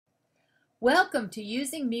Welcome to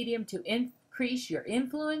using Medium to increase your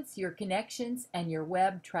influence, your connections, and your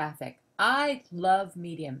web traffic. I love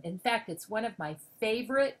Medium. In fact, it's one of my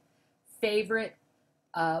favorite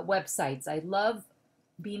websites. I love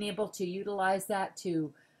being able to utilize that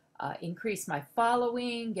to increase my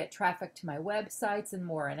following, get traffic to my websites, and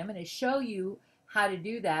more. And I'm going to show you how to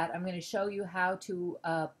do that. I'm going to show you how to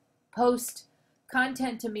post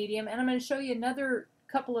content to Medium, and I'm going to show you another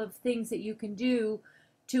couple of things that you can do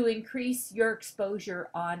to increase your exposure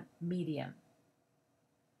on Medium.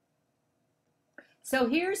 So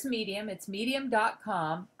here's Medium. It's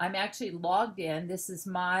medium.com. I'm actually logged in. This is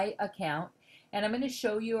my account, and I'm going to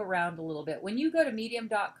show you around a little bit. When you go to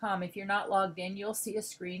medium.com, if you're not logged in, you'll see a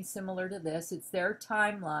screen similar to this. It's their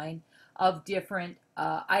timeline of different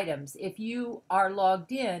items. If you are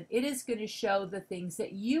logged in, it is going to show the things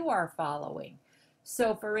that you are following.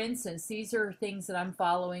 So for instance, these are things that I'm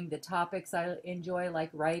following, the topics I enjoy,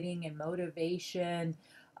 like writing and motivation.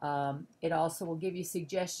 It also will give you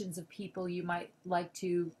suggestions of people you might like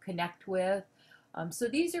to connect with. So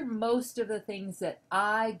these are most of the things that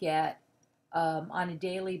I get on a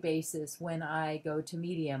daily basis when I go to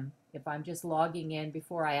Medium, if I'm just logging in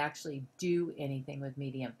before I actually do anything with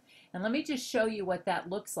Medium. And let me just show you what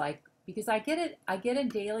that looks like, because I get a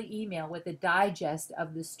daily email with a digest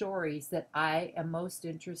of the stories that I am most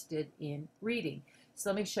interested in reading. So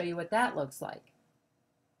let me show you what that looks like.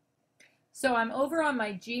 So I'm over on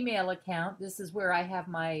my Gmail account. This is where I have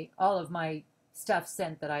all of my stuff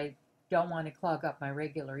sent that I don't want to clog up my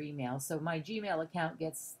regular email. So my Gmail account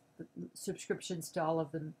gets subscriptions to all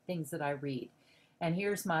of the things that I read. And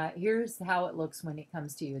here's how it looks when it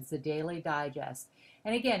comes to you. It's a daily digest.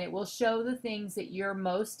 And again, it will show the things that you're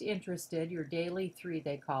most interested, your daily 3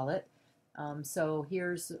 they call it. So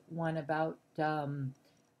here's one about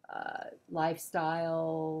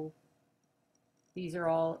lifestyle. These are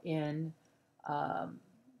all in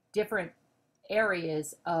different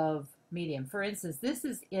areas of Medium. For instance, this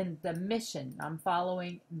is in the mission. I'm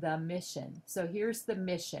following the mission. So here's the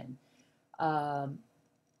mission. And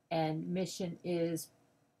mission is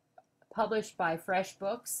published by Fresh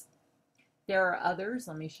Books. There are others.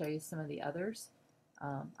 Let me show you some of the others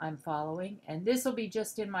I'm following. And this will be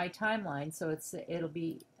just in my timeline. So it'll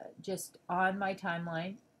be just on my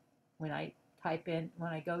timeline when I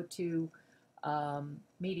go to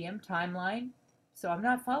Medium timeline. So I'm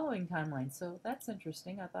not following timeline. So that's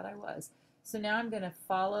interesting. I thought I was. So now I'm going to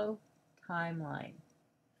follow timeline.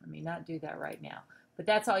 Let me not do that right now. But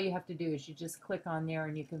that's all you have to do, is you just click on there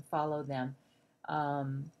and you can follow them.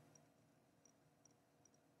 And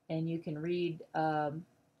you can read the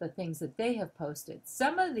things that they have posted.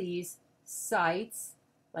 Some of these sites,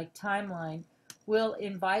 like Timeline, will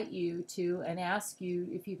invite you to and ask you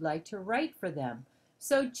if you'd like to write for them.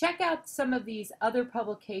 So check out some of these other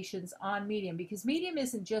publications on Medium, because Medium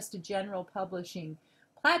isn't just a general publishing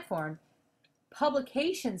platform.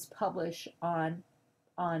 Publications publish on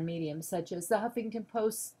Medium, such as the Huffington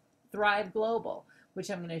Post's Thrive Global, which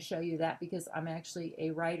I'm going to show you that because I'm actually a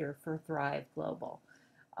writer for Thrive Global.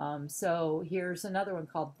 So here's another one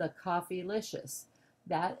called The Coffeelicious.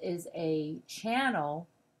 That is a channel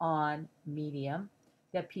on Medium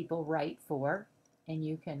that people write for, and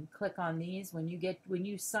you can click on these when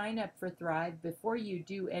you sign up for Thrive. Before you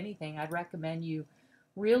do anything, I'd recommend you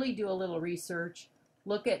really do a little research,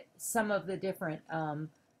 look at some of the different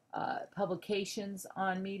publications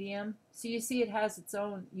on Medium. So you see it has its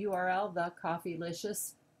own URL,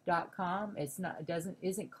 thecoffeelicious.com.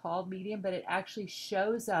 Isn't called Medium, but it actually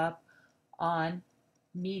shows up on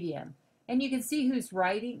Medium, and you can see who's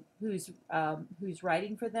writing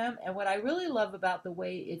for them. And what I really love about the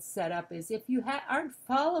way it's set up is if you aren't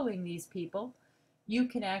following these people, you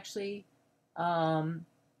can actually follow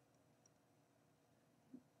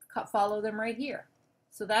them right here.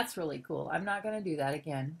 So that's really cool. I'm not going to do that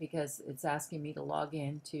again because it's asking me to log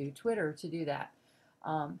in to Twitter to do that.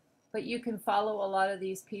 But you can follow a lot of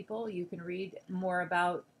these people. You can read more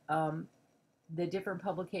about the different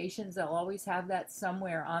publications. They'll always have that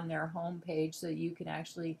somewhere on their homepage, so you can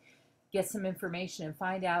actually get some information and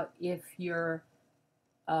find out if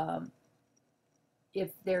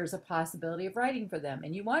there's a possibility of writing for them.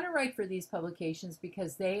 And you want to write for these publications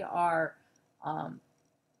because they are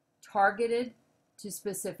targeted to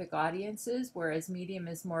specific audiences, whereas Medium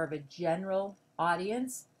is more of a general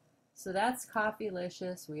audience. So that's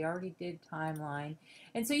Coffeelicious. We already did Timeline.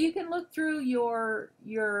 And so you can look through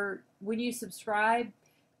when you subscribe,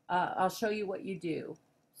 I'll show you what you do.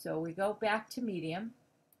 So we go back to Medium.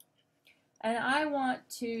 And I want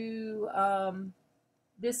to,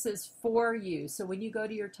 this is for you. So when you go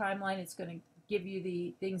to your timeline, it's going to give you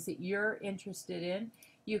the things that you're interested in.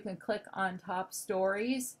 You can click on top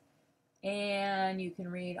stories, and you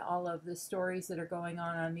can read all of the stories that are going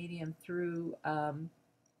on Medium through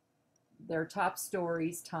their top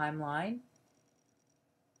stories timeline.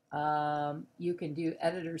 You can do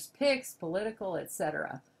editors' picks, political,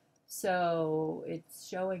 etc. So it's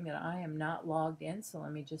showing that I am not logged in, so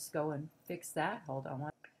let me just go and fix that. Hold on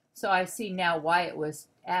one. So I see now why it was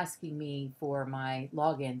asking me for my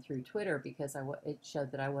login through Twitter, because it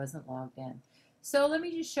showed that I wasn't logged in. So let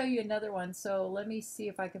me just show you another one. So let me see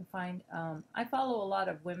if I can find, I follow a lot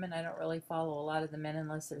of women. I don't really follow a lot of the men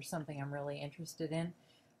unless there's something I'm really interested in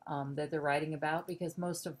that they're writing about, because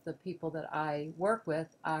most of the people that I work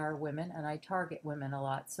with are women, and I target women a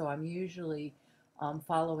lot. So I'm usually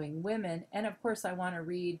following women, and of course I want to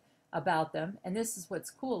read about them. And this is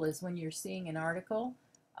what's cool, is when you're seeing an article,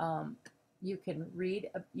 you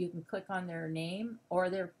can click on their name or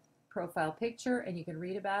their profile picture, and you can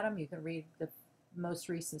read about them. You can read the most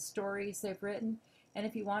recent stories they've written, and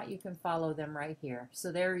if you want, you can follow them right here.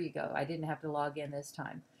 So there you go. I didn't have to log in this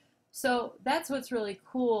time. So that's what's really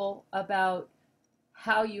cool about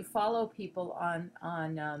how you follow people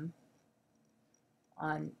on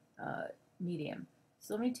Medium.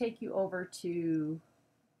 So let me take you over to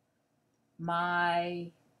my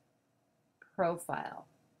profile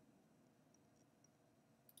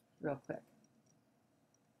real quick.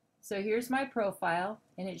 So here's my profile,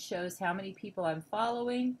 and it shows how many people I'm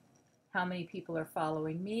following, how many people are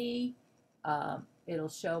following me. It'll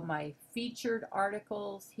show my featured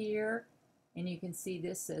articles here, and you can see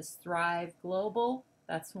this says Thrive Global.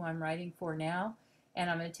 That's who I'm writing for now, and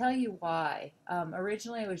I'm going to tell you why.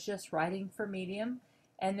 Originally I was just writing for Medium,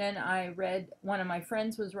 and then I read one of my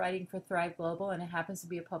friends was writing for Thrive Global, and it happens to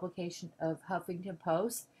be a publication of Huffington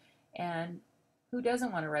Post. And who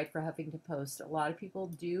doesn't want to write for Huffington Post? A lot of people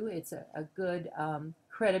do. It's a good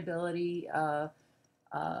credibility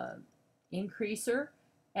increaser.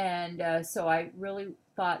 And so I really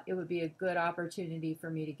thought it would be a good opportunity for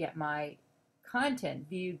me to get my content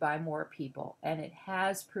viewed by more people, and it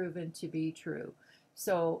has proven to be true.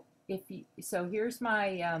 So here's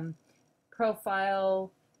my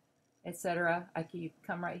profile, etc. You can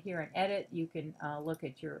come right here and edit. You can look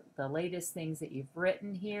at the latest things that you've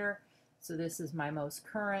written here. So this is my most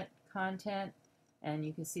current content, and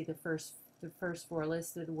you can see the first four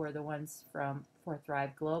listed were the ones for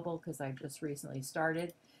Thrive Global, because I just recently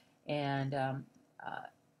started, and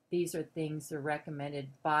these are things that are recommended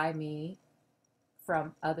by me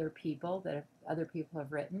from other people that other people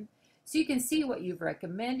have written. So you can see what you've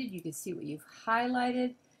recommended. You can see what you've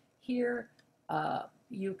highlighted here.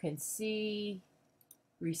 You can see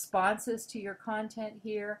responses to your content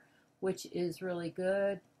here, which is really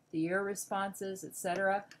good. Your responses,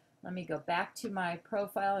 etc. Let me go back to my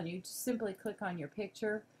profile, and you just simply click on your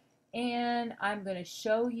picture, and I'm going to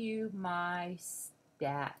show you my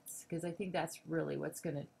stats, because I think that's really what's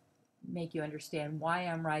going to make you understand why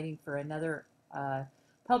I'm writing for another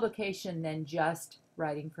publication than just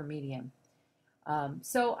writing for Medium.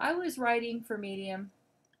 So I was writing for Medium.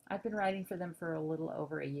 I've been writing for them for a little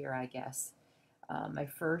over a year, I guess. My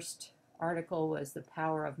first article was The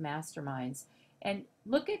Power of Masterminds. And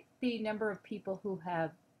look at the number of people who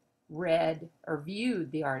have read or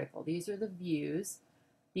viewed the article. These are the views.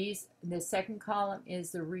 The second column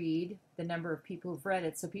is the read, the number of people who've read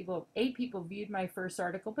it. So 8 people viewed my first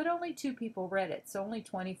article, but only 2 people read it, so only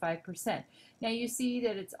 25%. Now you see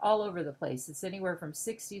that it's all over the place. It's anywhere from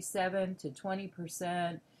 67 to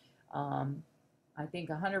 20%. I think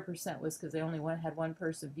 100% was because they only had one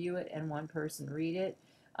person view it and one person read it.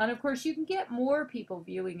 And of course, you can get more people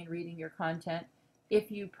viewing and reading your content if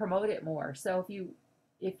you promote it more. So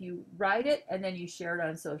if you write it and then you share it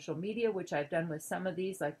on social media, which I've done with some of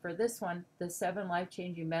these, like for this one, the 7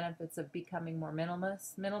 life-changing benefits of becoming more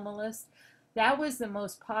minimalist. That was the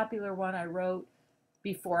most popular one I wrote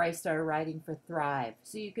before I started writing for Thrive.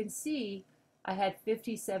 So you can see I had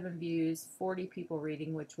 57 views, 40 people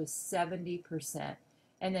reading, which was 70%.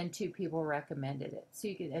 And then 2 people recommended it. So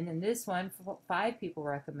and then this one, 5 people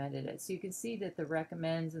recommended it. So you can see that the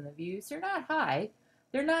recommends and the views, they're not high.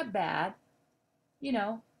 They're not bad. You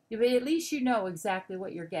know, but at least you know exactly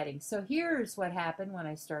what you're getting. So here's what happened when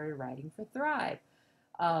I started writing for Thrive.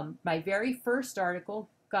 My very first article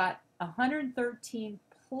got 113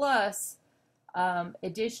 plus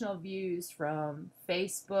additional views from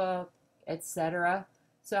Facebook, etc.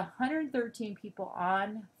 So 113 people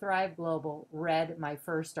on Thrive Global read my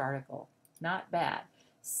first article. Not bad.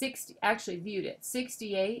 60 actually viewed it.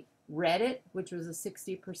 68 read it, which was a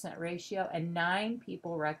 60% ratio, and 9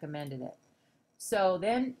 people recommended it. So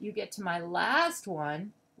then you get to my last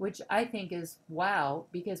one, which I think is wow,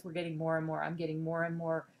 because we're getting more and more. I'm getting more and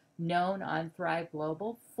more known on Thrive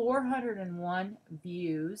Global. 401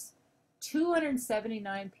 views,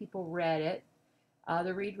 279 people read it.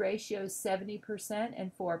 The read ratio is 70%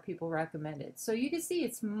 and 4 people recommend it. So you can see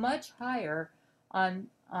it's much higher on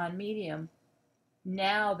Medium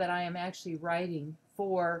now that I am actually writing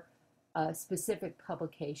for a specific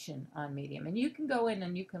publication on Medium. And you can go in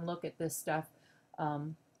and you can look at this stuff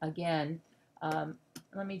again.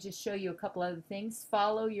 Let me just show you a couple other things.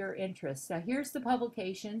 Follow your interests. Now here's the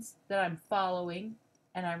publications that I'm following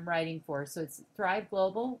and I'm writing for. So it's Thrive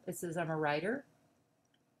Global. It says I'm a writer.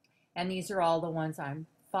 And these are all the ones I'm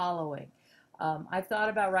following. I've thought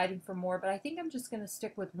about writing for more, but I think I'm just going to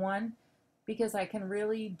stick with one because I can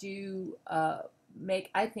really do make,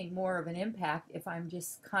 I think, more of an impact if I'm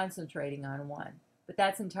just concentrating on one. But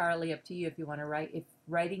that's entirely up to you if you want to write. If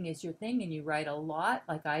writing is your thing and you write a lot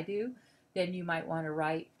like I do, then you might want to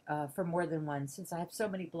write for more than one. Since I have so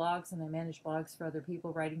many blogs and I manage blogs for other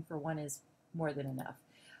people, writing for one is more than enough.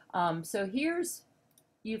 So here's,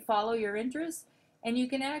 you follow your interests. And you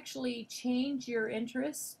can actually change your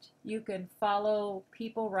interest. You can follow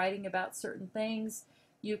people writing about certain things.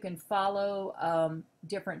 You can follow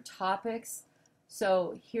different topics.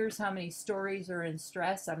 So here's how many stories are in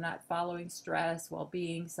stress. I'm not following stress,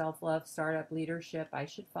 well-being, self-love, startup, leadership. I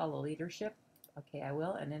should follow leadership. Okay, I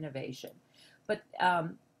will, and innovation. But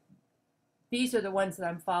these are the ones that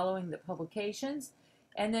I'm following, the publications.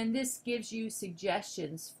 And then this gives you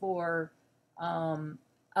suggestions for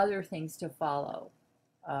other things to follow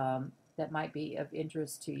that might be of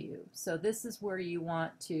interest to you. So this is where you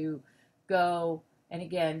want to go, and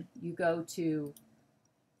again, you go to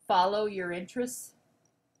follow your interests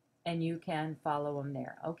and you can follow them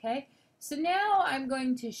there. Okay, so now I'm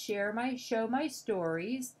going to show my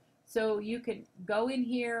stories. So you can go in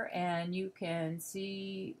here and you can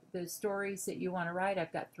see the stories that you want to write.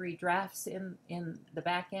 I've got 3 drafts in the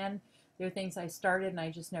back end. There are things I started and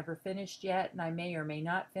I just never finished yet, and I may or may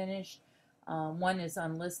not finish. One is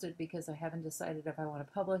unlisted because I haven't decided if I want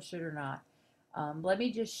to publish it or not. Let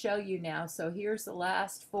me just show you now. So here's the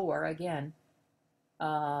last 4 again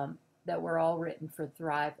that were all written for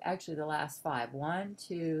Thrive. Actually, the last 5. 1,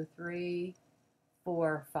 2, 3,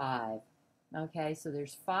 4, 5. Okay, so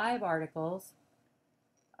there's 5 articles.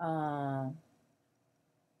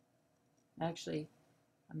 Actually,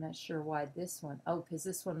 I'm not sure why this one. Oh, because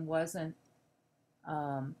this one wasn't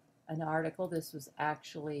an article. This was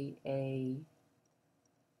actually a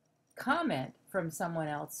comment from someone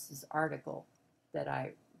else's article that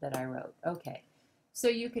I wrote. Okay, so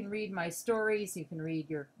you can read my stories. You can read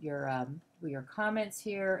your comments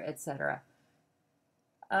here, etc.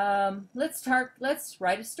 Let's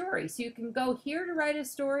write a story. So you can go here to write a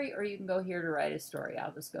story, or you can go here to write a story.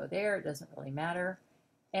 I'll just go there. It doesn't really matter.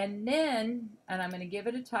 And then, I'm going to give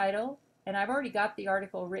it a title, and I've already got the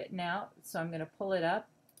article written out, so I'm going to pull it up.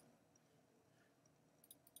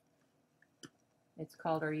 It's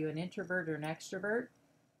called, Are You an Introvert or an Extrovert?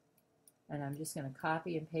 And I'm just going to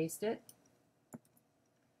copy and paste it.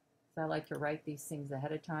 So I like to write these things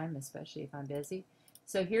ahead of time, especially if I'm busy.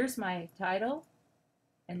 So here's my title,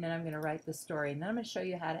 and then I'm going to write the story, and then I'm going to show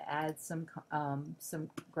you how to add some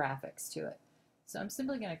graphics to it. So I'm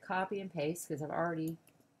simply going to copy and paste because I've already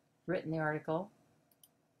written the article.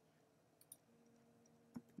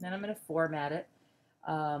 Then I'm going to format it,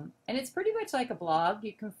 and it's pretty much like a blog.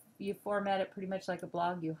 You format it pretty much like a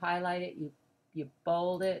blog. You highlight it, you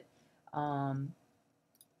bold it. I'm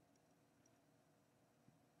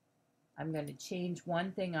going to change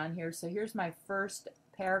one thing on here. So here's my first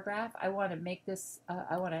paragraph. I want to make this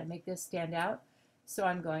stand out. So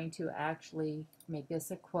I'm going to actually make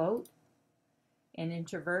this a quote. And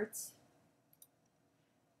introverts,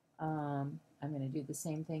 I'm going to do the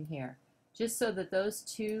same thing here, just so that those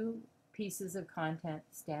 2 pieces of content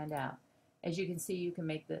stand out. As you can see, you can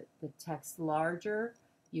make the text larger.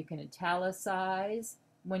 You can italicize.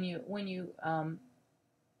 When you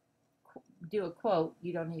do a quote,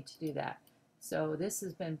 you don't need to do that. So this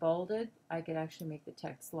has been bolded. I could actually make the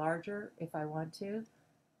text larger if I want to.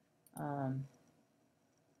 I'm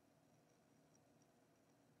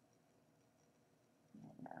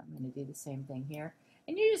going to do the same thing here.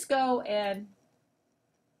 And you just go and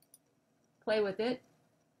play with it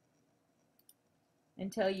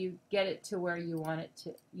until you get it to where you want it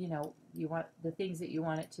to, you want the things that you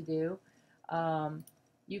want it to do.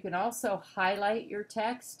 You can also highlight your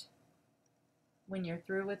text when you're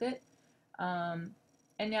through with it. And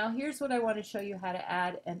now here's what I want to show you how to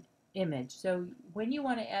add an image. So when you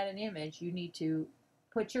want to add an image, you need to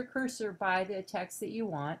put your cursor by the text that you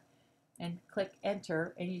want, and click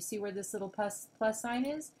enter, and you see where this little plus sign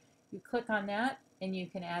is? You click on that and you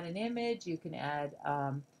can add an image, you can add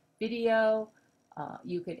video,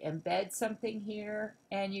 you can embed something here,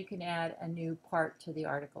 and you can add a new part to the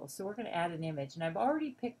article. So we're going to add an image, and I've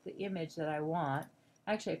already picked the image that I want.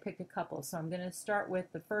 Actually, I picked a couple, so I'm going to start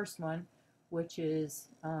with the first one, which is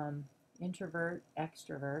introvert,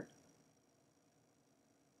 extrovert.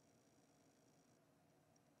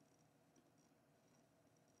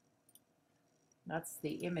 That's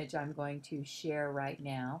the image I'm going to share right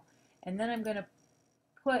now. And then I'm going to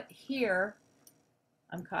put here,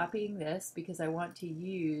 I'm copying this because I want to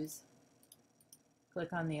use,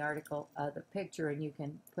 click on the article, the picture, and you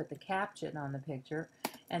can put the caption on the picture.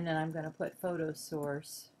 And then I'm going to put photo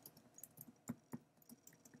source,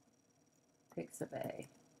 Pixabay.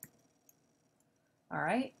 All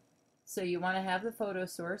right, so you want to have the photo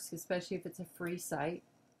source, especially if it's a free site.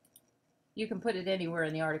 You can put it anywhere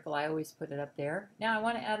in the article. I always put it up there. Now I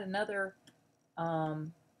want to add another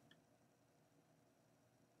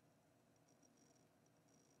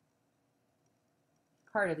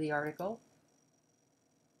part of the article.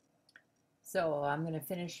 So I'm going to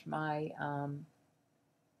finish my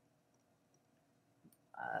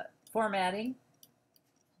formatting.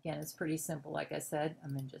 Again, it's pretty simple, like I said.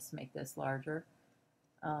 I'm going to just make this larger.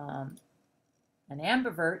 An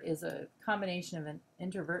ambivert is a combination of an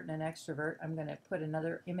introvert and an extrovert. I'm going to put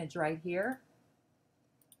another image right here,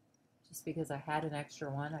 just because I had an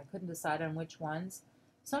extra one. I couldn't decide on which ones.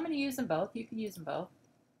 So I'm going to use them both. You can use them both.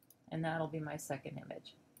 And that'll be my second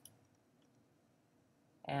image.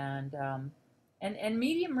 And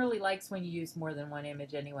Medium really likes when you use more than one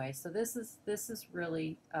image anyway. So this is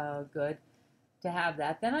really good to have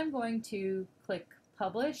that. Then I'm going to click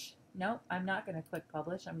publish. No, I'm not going to click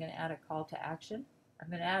publish. I'm going to add a call to action. I'm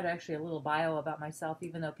going to add actually a little bio about myself,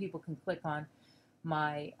 even though people can click on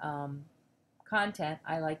my content.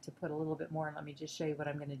 I like to put a little bit more, and let me just show you what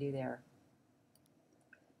I'm going to do there.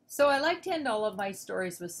 So I like to end all of my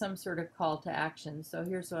stories with some sort of call to action. So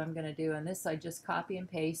here's what I'm going to do. And this I just copy and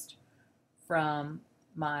paste from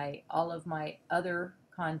all of my other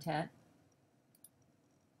content.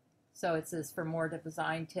 So it says for more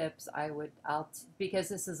design tips, because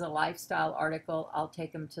this is a lifestyle article, I'll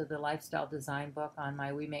take them to the lifestyle design book on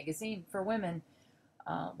my We Magazine for Women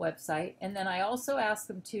website. And then I also ask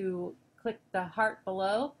them to click the heart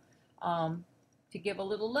below to give a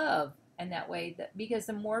little love. And that way, because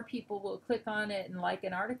the more people will click on it and like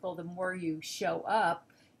an article, the more you show up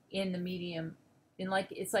in the Medium.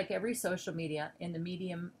 It's like every social media, in the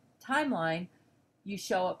Medium timeline, you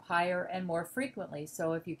show up higher and more frequently.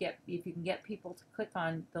 So if you can get people to click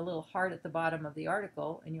on the little heart at the bottom of the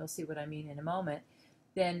article, and you'll see what I mean in a moment,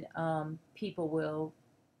 then people will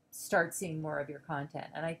start seeing more of your content.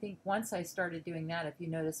 And I think once I started doing that, if you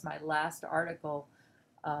notice my last article,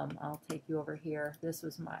 I'll take you over here. This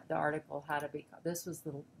was the article, this was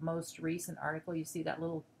the most recent article. You see that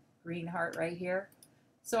little green heart right here?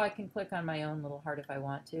 So I can click on my own little heart if I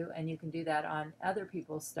want to, and you can do that on other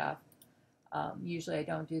people's stuff. Usually I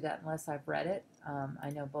don't do that unless I've read it.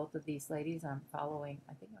 I know both of these ladies I'm following.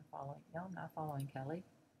 I think I'm following. No, I'm not following Kelly.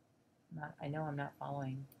 I know I'm not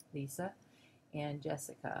following Lisa and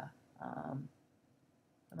Jessica. I'm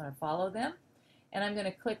going to follow them, and I'm going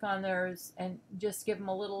to click on theirs and just give them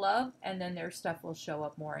a little love, and then their stuff will show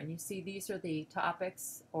up more. And you see these are the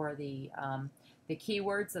topics or the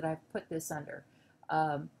keywords that I've put this under.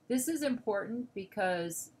 This is important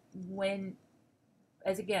because when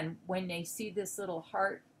they see this little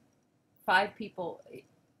heart, 5 people,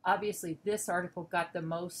 obviously this article got the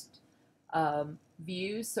most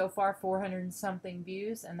views so far, 400 and something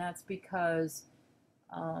views, and that's because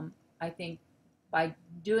I think by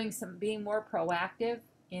being more proactive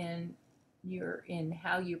in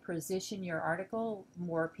how you position your article,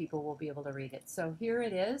 more people will be able to read it. So here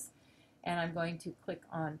it is, and I'm going to click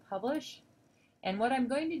on publish. And what I'm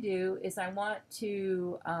going to do is I want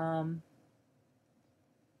to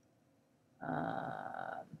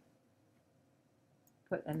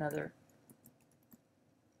put another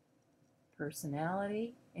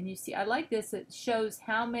personality, and you see I like this. It shows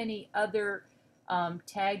how many other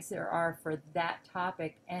tags there are for that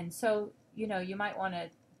topic, and so you might want to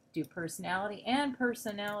do personality and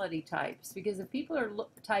personality types, because if people are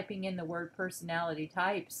typing in the word personality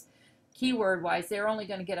types keyword wise, they're only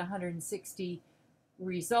going to get 160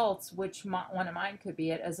 results, which one of mine could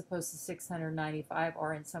be as opposed to 695,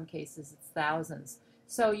 or in some cases it's thousands.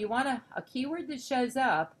 So you want a keyword that shows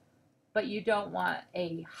up, but you don't want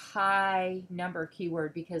a high number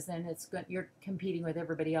keyword, because then you're competing with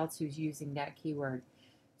everybody else who's using that keyword.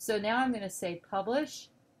 So now I'm going to say publish.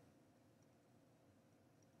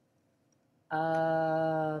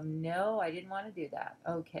 No, I didn't want to do that.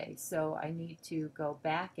 Okay, so I need to go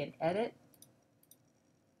back and edit.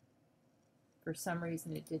 For some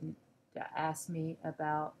reason, it didn't ask me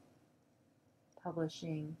about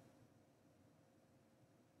publishing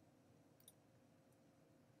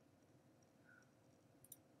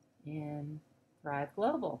in Thrive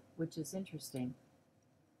Global, which is interesting.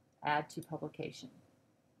 Add to publication.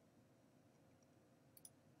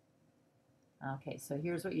 Okay, so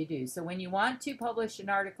here's what you do. So when you want to publish an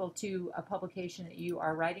article to a publication that you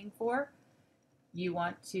are writing for, you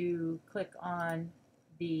want to click on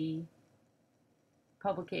the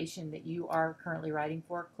publication that you are currently writing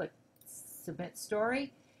for, click Submit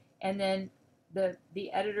Story, and then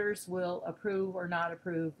the editors will approve or not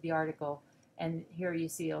approve the article. And here you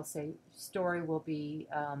see it'll say story will be,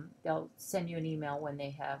 they'll send you an email when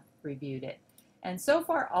they have reviewed it. And so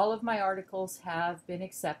far all of my articles have been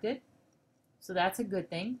accepted, so that's a good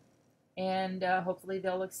thing. And hopefully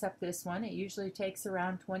they'll accept this one. It usually takes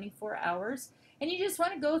around 24 hours. And you just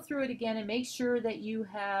want to go through it again and make sure that you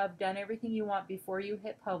have done everything you want before you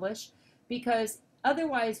hit publish, because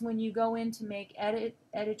otherwise when you go in to make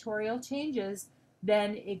editorial changes,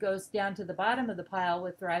 then it goes down to the bottom of the pile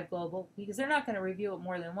with Thrive Global, because they're not going to review it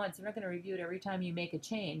more than once. They're not going to review it every time you make a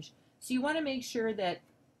change. So you want to make sure that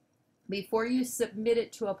before you submit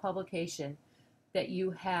it to a publication, that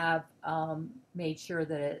you have made sure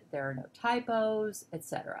that there are no typos,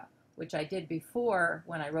 etc., which I did before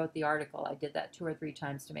when I wrote the article. I did that 2 or 3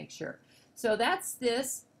 times to make sure. So that's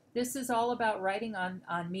this. This is all about writing on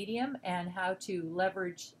Medium and how to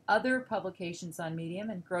leverage other publications on Medium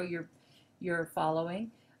and grow your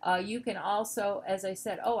following. You can also, as I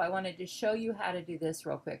said, I wanted to show you how to do this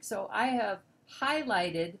real quick. So I have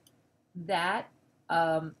highlighted that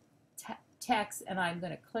text, and I'm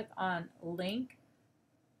going to click on link.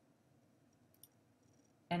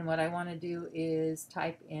 And what I want to do is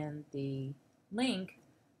type in the link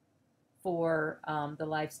for the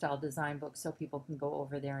lifestyle design book so people can go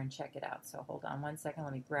over there and check it out. So hold on one second.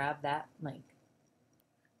 Let me grab that link.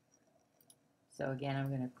 So again, I'm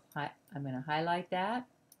going to highlight that,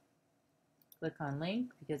 click on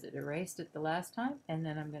link because it erased it the last time, and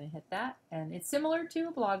then I'm going to hit that. And it's similar to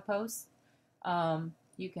a blog post.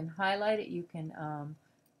 You can highlight it. You can,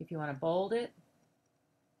 if you want to bold it,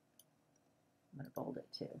 I'm going to bold it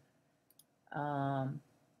too.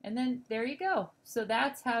 And then there you go. So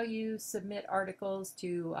that's how you submit articles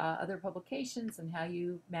to other publications and how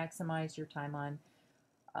you maximize your time on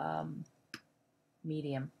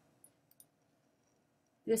Medium.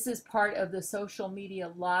 This is part of the Social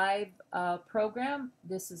Media Live program.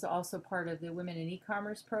 This is also part of the Women in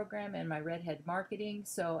E-commerce program and my Redhead Marketing.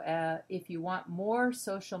 So if you want more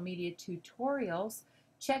social media tutorials,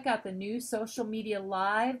 check out the new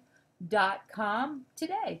socialmedialive.com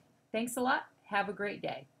today. Thanks a lot. Have a great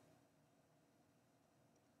day.